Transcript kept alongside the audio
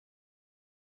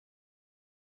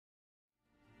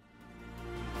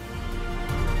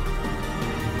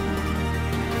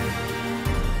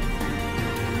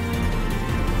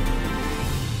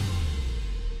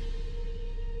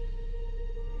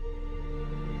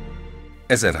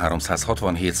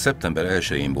1367. szeptember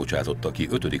 1-én bocsátotta ki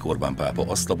 5. Orbán pápa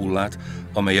azt a bullát,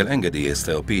 amellyel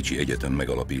engedélyezte a Pécsi Egyetem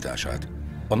megalapítását.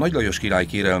 A Nagy Lajos király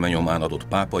kérelme nyomán adott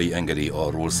pápai engedély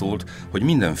arról szólt, hogy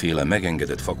mindenféle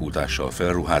megengedett fakultással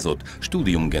felruházott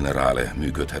studium generale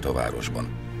működhet a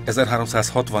városban.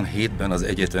 1367-ben az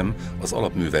egyetem az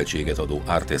alapműveltséget adó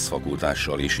artes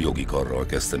fakultással és jogi karral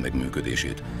kezdte meg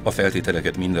működését. A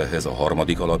feltételeket mindenhez a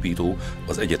harmadik alapító,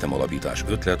 az egyetem alapítás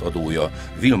ötletadója,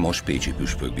 Vilmos pécsi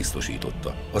püspök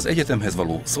biztosította. Az egyetemhez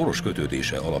való szoros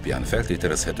kötődése alapján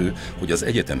feltételezhető, hogy az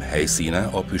egyetem helyszíne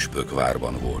a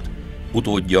püspökvárban volt.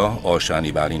 Utódja,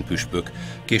 Alsáni Bálint püspök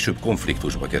később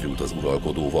konfliktusba került az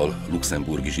uralkodóval,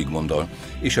 Luxemburgi Zsigmonddal,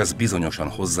 és ez bizonyosan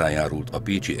hozzájárult a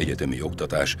pécsi egyetemi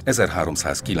oktatás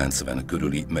 1390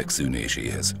 körüli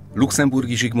megszűnéséhez.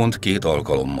 Luxemburgi Zsigmond 2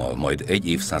 alkalommal, majd 1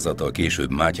 évszázaddal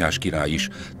később Mátyás király is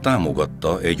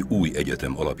támogatta egy új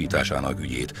egyetem alapításának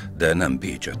ügyét, de nem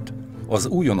Pécset. Az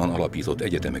újonnan alapított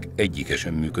egyetemek egyike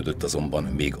sem működött azonban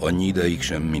még annyi ideig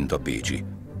sem, mint a pécsi.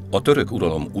 A török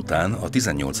uralom után a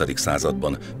 18.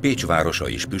 században Pécs Városa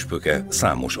és püspöke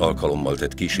számos alkalommal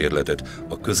tett kísérletet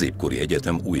a középkori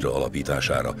egyetem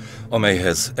újraalapítására,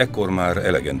 amelyhez ekkor már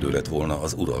elegendő lett volna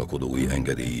az uralkodói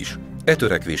engedély is. E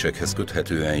törekvésekhez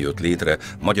köthetően jött létre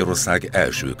Magyarország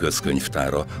első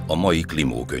közkönyvtára, a mai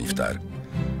Klimó könyvtár.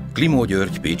 Klimó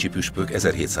György pécsi püspök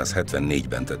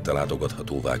 1774-ben tette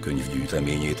látogathatóvá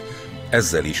könyvgyűjteményét,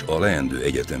 ezzel is a leendő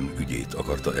egyetem ügyét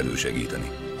akarta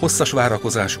elősegíteni. Hosszas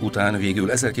várakozás után végül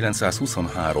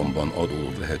 1923-ban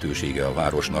adódott lehetősége a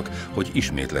városnak, hogy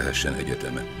ismét lehessen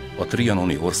egyeteme. A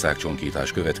trianoni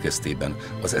országcsonkítás következtében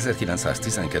az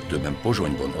 1912-ben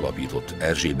Pozsonyban alapított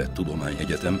Erzsébet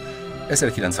Tudományegyetem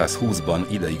 1920-ban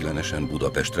ideiglenesen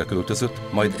Budapestre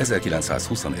költözött, majd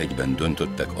 1921-ben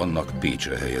döntöttek annak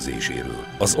Pécsre helyezéséről.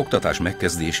 Az oktatás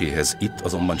megkezdéséhez itt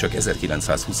azonban csak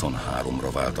 1923-ra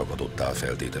váltak adottá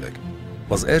feltételek.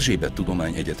 Az Erzsébet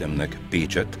Tudományegyetemnek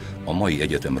Pécset, a mai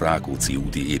egyetem Rákóczi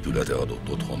úti épülete adott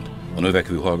otthont. A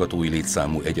növekvő hallgatói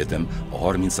létszámú egyetem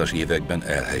a 30-as években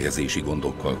elhelyezési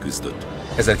gondokkal küzdött.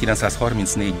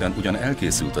 1934-ben ugyan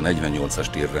elkészült a 48-as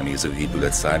térre néző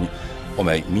épületszárny,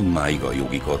 amely mindmáig a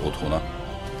jogi kar otthona,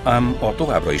 ám a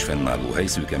továbbra is fennálló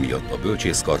helyszűke miatt a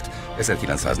bölcsészkart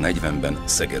 1940-ben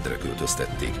Szegedre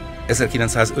költöztették.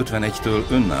 1951-től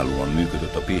önállóan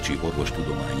működött a Pécsi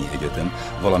Orvostudományi Egyetem,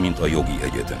 valamint a Jogi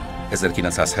Egyetem.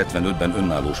 1975-ben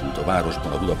önállósult a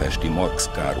városban a budapesti Marx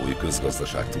Károly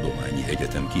Közgazdaságtudományi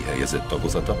Egyetem kihelyezett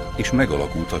tagozata, és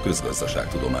megalakult a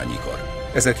Közgazdaságtudományi Kar.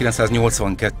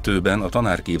 1982-ben a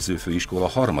Tanárképző Főiskola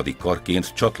harmadik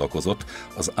karként csatlakozott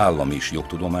az Állam és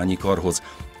Jogtudományi Karhoz,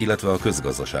 illetve a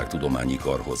Közgazdaságtudományi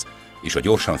Karhoz, és a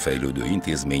gyorsan fejlődő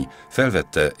intézmény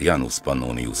felvette Janus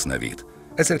Pannonius nevét.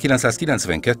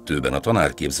 1992-ben a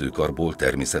Tanárképzőkarból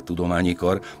Természettudományi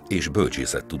Kar és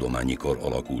Bölcsészettudományi Kar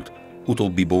alakult.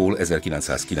 Utóbbiból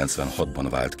 1996-ban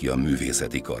vált ki a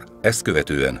Művészeti Kar. Ezt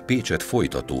követően Pécset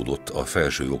folytatódott a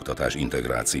felsőoktatás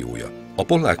integrációja. A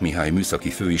Pollák Mihály Műszaki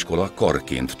Főiskola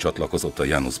karként csatlakozott a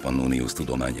Janus Pannonius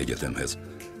Tudományegyetemhez.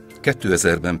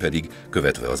 2000-ben pedig,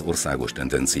 követve az országos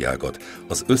tendenciákat,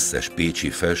 az összes pécsi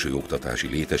felsőoktatási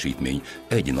létesítmény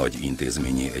egy nagy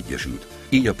intézménnyé egyesült.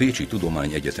 Így a Pécsi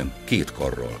Tudományegyetem 2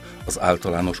 karral, az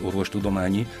általános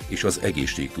orvostudományi és az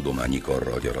egészségtudományi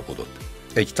karral gyarapodott.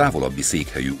 Egy távolabbi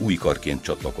székhelyű új karként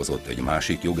csatlakozott egy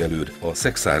másik jogelőd, a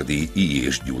szekszárdi I.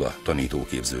 és Gyula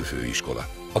tanítóképző főiskola.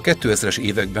 A 2000-es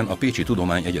években a Pécsi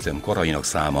Tudományegyetem karainak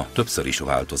száma többször is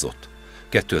változott.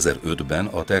 2005-ben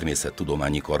a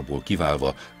Természettudományi Karból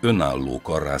kiválva önálló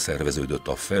karrá szerveződött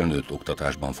a felnőtt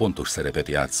oktatásban fontos szerepet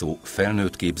játszó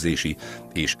felnőttképzési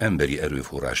és emberi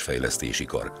erőforrás fejlesztési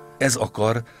kar. Ez a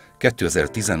kar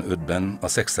 2015-ben a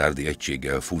szekszárdi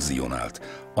egységgel fúzionált,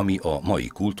 ami a mai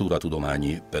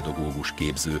kultúratudományi, pedagógus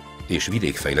képző és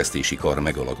vidékfejlesztési kar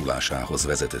megalakulásához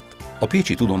vezetett. A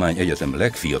Pécsi Tudományegyetem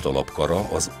legfiatalabb kara,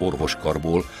 az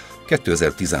orvoskarból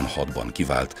 2016-ban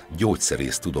kivált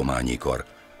Gyógyszerésztudományi Kar.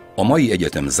 A mai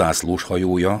egyetem zászlós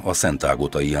hajója a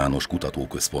Szentágotai János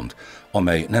Kutatóközpont,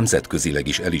 amely nemzetközileg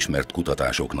is elismert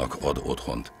kutatásoknak ad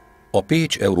otthont. A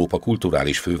Pécs Európa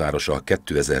Kulturális Fővárosa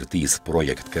 2010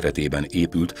 projekt keretében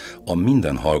épült a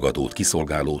minden hallgatót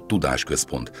kiszolgáló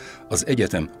tudásközpont, az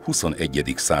egyetem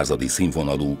 21. századi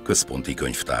színvonalú központi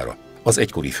könyvtára. Az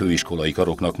egykori főiskolai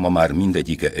karoknak ma már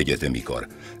mindegyike egyetemi kar,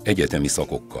 egyetemi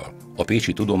szakokkal. A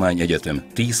Pécsi Tudományegyetem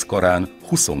 10 karán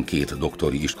 22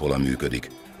 doktori iskola működik.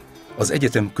 Az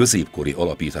egyetem középkori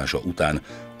alapítása után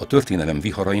a történelem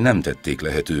viharai nem tették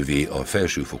lehetővé a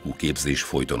felsőfokú képzés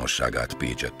folytonosságát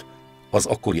Pécsett. Az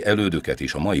akkori elődöket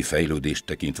és a mai fejlődést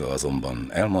tekintve azonban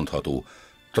elmondható,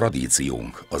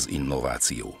 tradíciónk az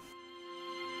innováció.